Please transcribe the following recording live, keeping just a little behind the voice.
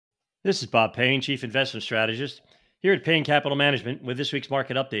This is Bob Payne, Chief Investment Strategist, here at Payne Capital Management with this week's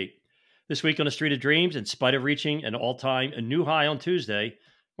market update. This week on the Street of Dreams, in spite of reaching an all-time a new high on Tuesday,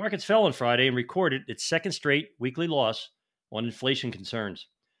 markets fell on Friday and recorded its second straight weekly loss on inflation concerns.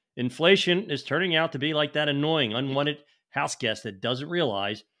 Inflation is turning out to be like that annoying, unwanted house guest that doesn't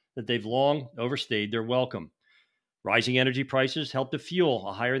realize that they've long overstayed their welcome. Rising energy prices helped to fuel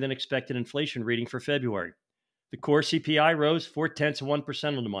a higher than expected inflation reading for February. The core CPI rose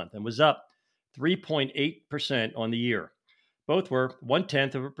 0.4% on the month and was up 3.8% on the year. Both were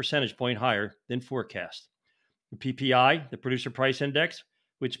 1/10 of a percentage point higher than forecast. The PPI, the Producer Price Index,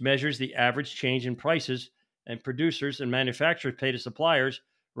 which measures the average change in prices and producers and manufacturers pay to suppliers,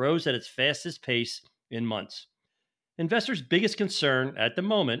 rose at its fastest pace in months. Investors' biggest concern at the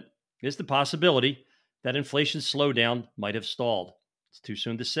moment is the possibility that inflation's slowdown might have stalled. It's too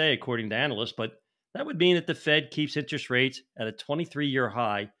soon to say, according to analysts, but that would mean that the Fed keeps interest rates at a 23-year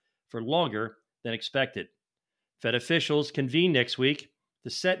high for longer than expected. Fed officials convene next week to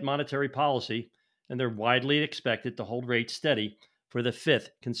set monetary policy, and they're widely expected to hold rates steady for the fifth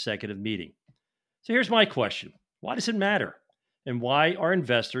consecutive meeting. So here's my question: why does it matter? And why are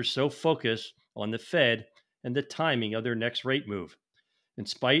investors so focused on the Fed and the timing of their next rate move? In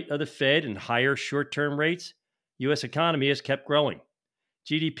spite of the Fed and higher short term rates, U.S. economy has kept growing.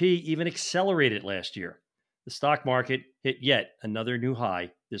 GDP even accelerated last year. The stock market hit yet another new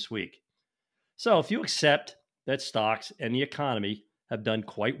high this week. So, if you accept that stocks and the economy have done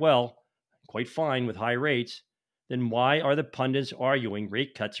quite well, quite fine with high rates, then why are the pundits arguing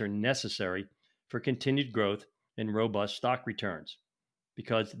rate cuts are necessary for continued growth and robust stock returns?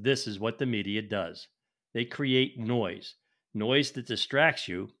 Because this is what the media does. They create noise that distracts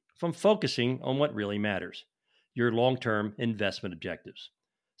you from focusing on what really matters: your long term investment objectives.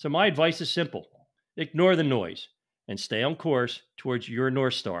 So, my advice is simple: ignore the noise and stay on course towards your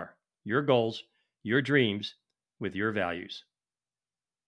North Star, your goals, your dreams with your values.